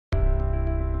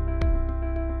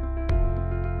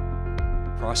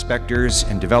Prospectors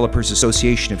and Developers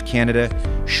Association of Canada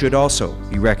should also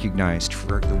be recognized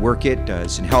for the work it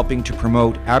does in helping to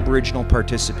promote Aboriginal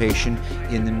participation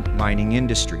in the mining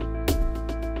industry.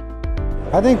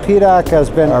 I think PDAC has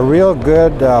been a real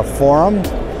good forum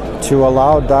to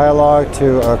allow dialogue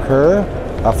to occur.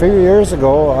 A few years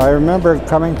ago, I remember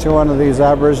coming to one of these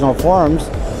Aboriginal forums,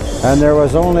 and there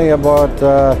was only about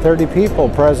 30 people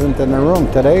present in the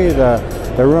room. Today,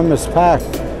 the room is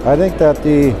packed. I think that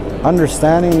the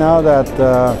understanding now that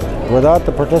without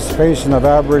the participation of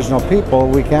Aboriginal people,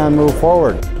 we can move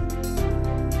forward.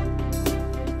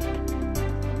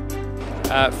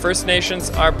 First Nations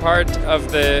are part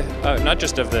of the, not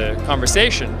just of the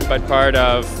conversation, but part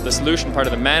of the solution, part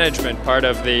of the management, part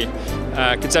of the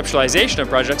conceptualization of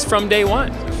projects from day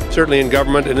one. Certainly in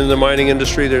government and in the mining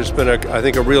industry, there's been, I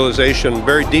think, a realization,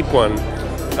 very deep one,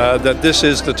 that this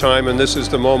is the time and this is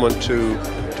the moment to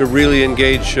really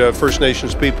engage First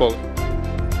Nations people.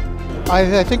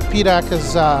 I think PDAC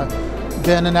has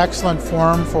been an excellent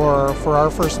forum for our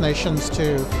First Nations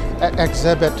to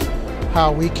exhibit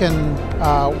how we can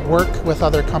work with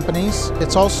other companies.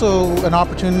 It's also an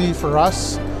opportunity for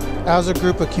us as a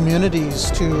group of communities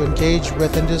to engage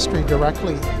with industry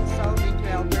directly. South into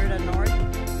Alberta North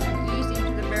and east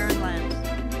into the Barren Lands,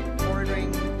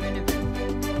 bordering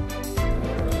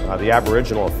Nunavut. The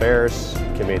Aboriginal Affairs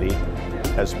Committee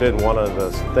has been one of the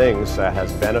things that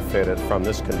has benefited from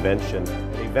this convention.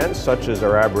 Events such as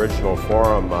our Aboriginal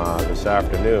Forum this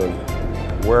afternoon,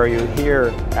 where you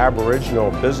hear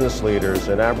Aboriginal business leaders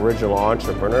and Aboriginal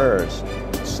entrepreneurs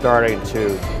starting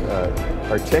to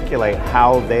articulate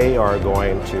how they are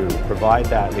going to provide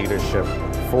that leadership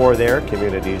for their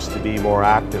communities to be more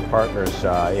active partners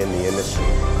in the industry.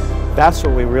 That's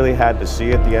what we really had to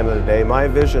see at the end of the day. My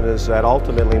vision is that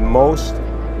ultimately most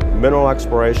mineral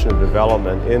exploration and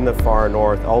development in the far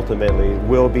north ultimately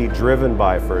will be driven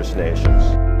by First Nations.